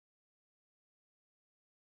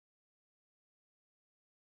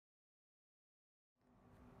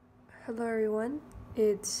Hello everyone,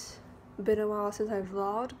 it's been a while since I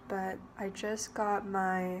vlogged, but I just got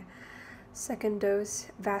my second dose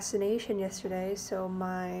vaccination yesterday, so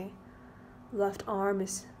my left arm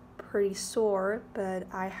is pretty sore, but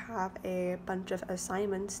I have a bunch of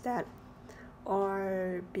assignments that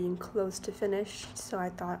are being close to finished, so I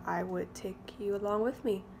thought I would take you along with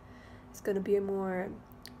me. It's gonna be a more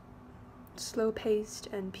slow-paced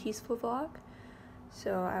and peaceful vlog,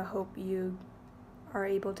 so I hope you are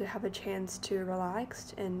able to have a chance to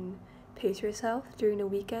relax and pace yourself during the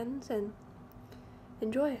weekends and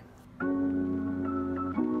enjoy.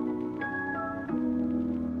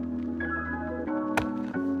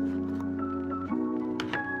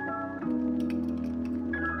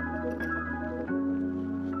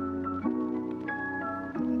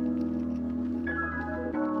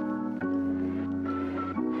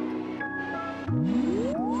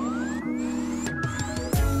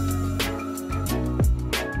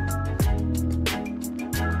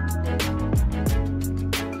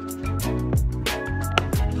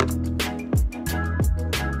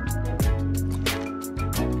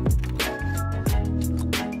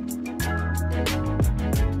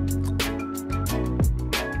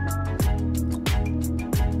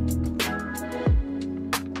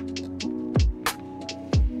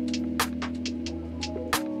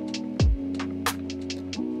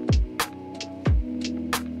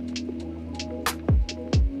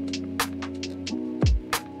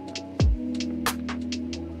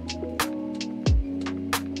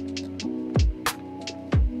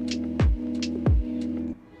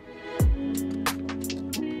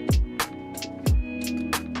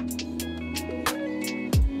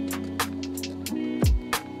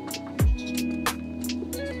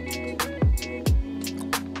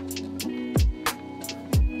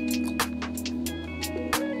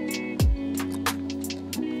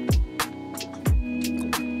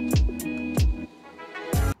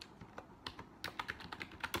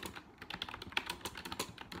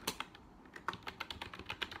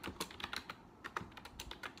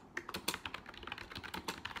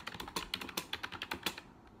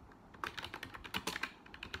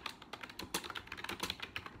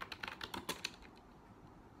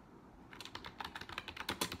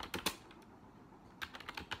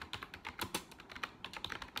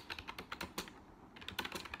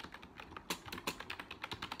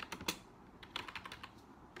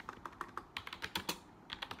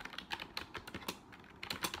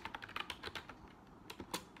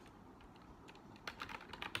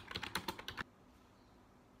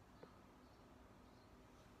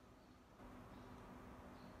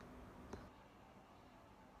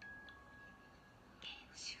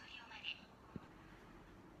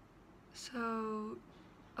 So,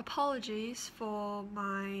 apologies for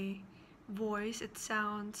my voice, it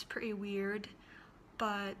sounds pretty weird,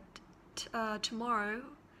 but tomorrow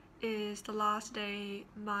is the last day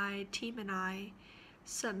my team and I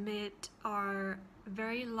submit our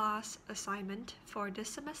very last assignment for this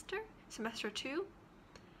semester, semester 2,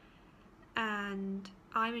 and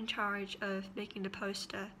I'm in charge of making the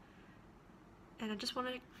poster. And I just want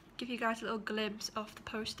to give you guys a little glimpse of the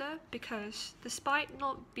poster because despite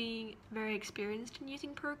not being very experienced in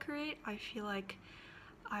using Procreate, I feel like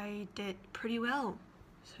I did pretty well.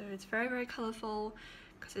 So it's very colorful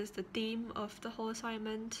because it's the theme of the whole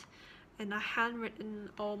assignment, and I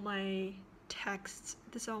handwritten all my texts.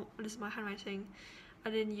 This is my handwriting.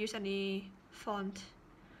 I didn't use any font,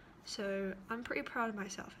 so I'm pretty proud of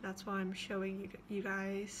myself. That's why I'm showing you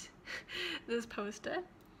guys this poster.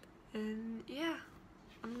 And yeah,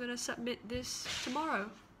 I'm gonna submit this tomorrow.